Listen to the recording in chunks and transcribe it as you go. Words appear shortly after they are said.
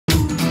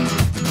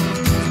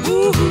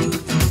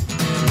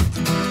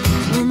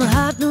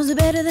knows it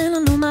better than I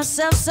know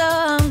myself, so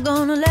I'm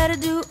gonna let her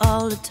do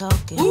all the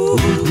talking. Ooh.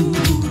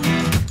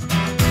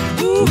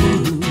 Ooh.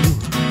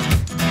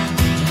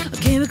 I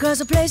came across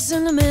a place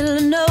in the middle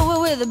of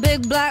nowhere with a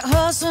big black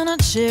horse and a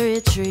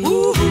cherry tree.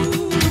 Ooh.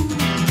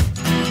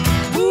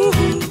 Ooh.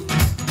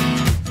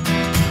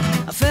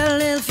 I felt a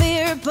little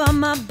fear upon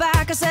my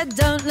back. I said,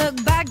 don't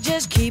look back,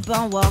 just keep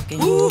on walking.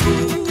 Ooh.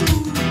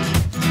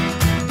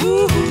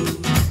 Ooh.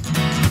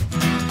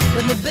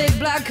 But the big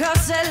black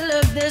horse said,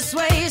 look this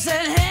way. He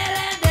said, hey,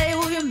 that day,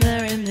 will you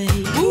marry me?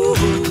 Ooh.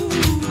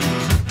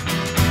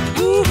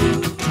 Ooh.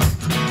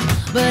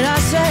 But I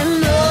said,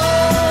 no,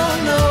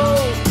 no,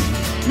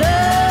 no,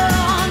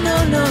 no,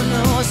 no,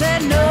 no. I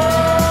said, no,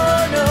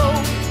 no,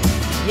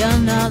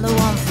 you're not the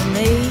one for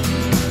me.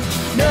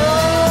 No,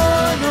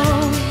 no,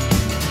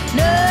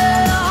 no,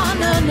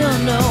 no, no,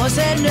 no. I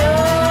said, no,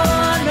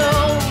 no,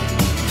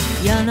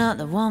 you're not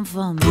the one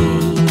for me.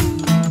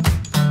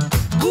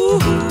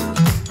 Ooh.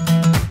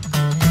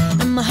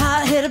 My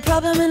heart hit a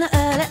problem in the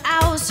early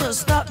hours, so I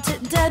stopped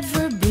it dead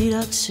for a beat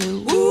or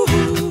two. Ooh.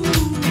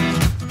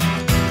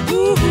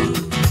 Ooh.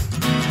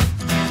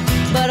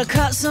 But I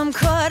cut some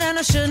cord and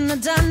I shouldn't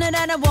have done it,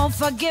 and it won't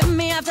forgive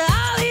me after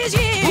all these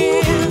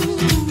years.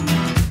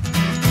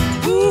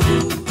 Ooh.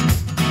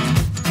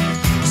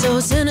 So I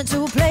sent it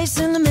to a place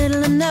in the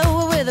middle of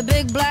nowhere with a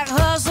big black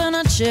horse and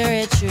a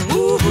cherry tree.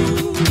 Ooh.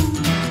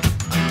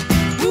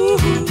 Ooh.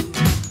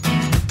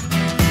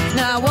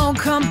 Now I won't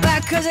come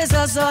back cause it's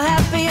all so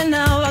happy, and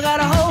now I got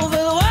a hole for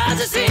the world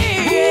to see.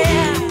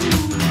 Yeah.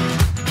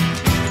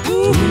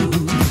 Ooh.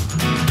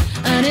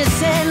 And it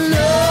said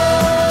no,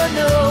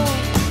 no,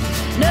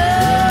 no,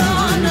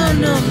 no,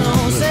 no, no.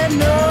 It said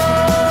no,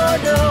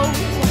 no,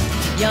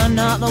 you're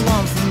not the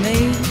one for me.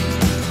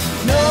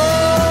 No,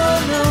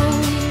 no,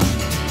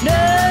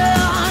 no,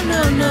 no,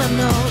 no,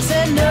 no. It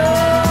said no,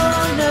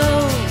 no,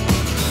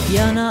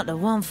 you're not the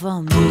one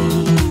for me. Oh,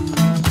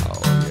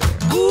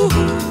 yeah. Ooh.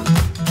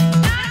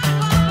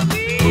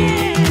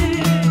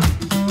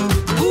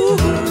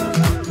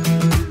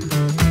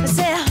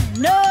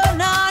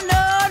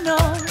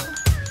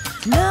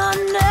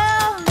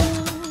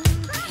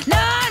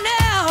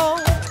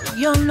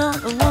 You're not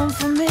the one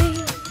for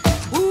me.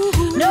 Ooh.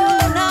 No,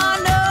 no,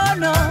 no,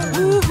 no.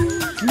 Ooh.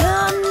 No,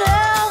 no.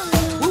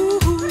 Ooh.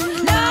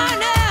 No,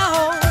 no.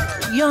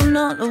 You're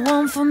not the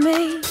one for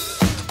me.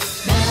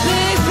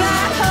 Big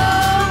black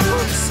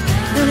horse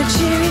and a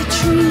cherry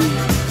tree.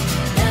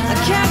 I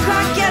can't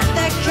quite get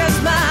that cause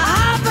my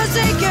heart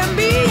forsaken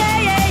me. Yeah,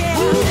 yeah, yeah.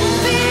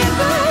 Big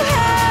black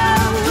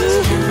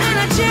horse and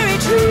a cherry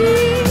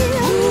tree.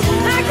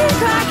 I can't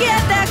quite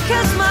get that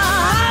cause my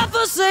heart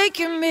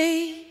forsaken me.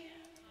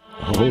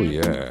 Oh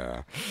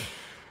yeah,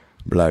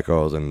 Black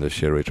Horse and the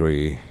Cherry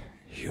Tree.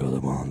 You're the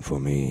one for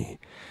me.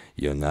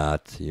 You're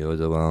not. You're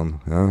the one.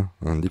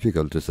 Huh?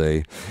 Difficult to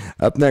say.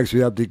 Up next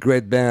we have the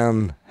great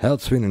band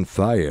Earth, Wind and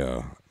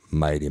Fire.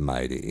 Mighty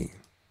Mighty.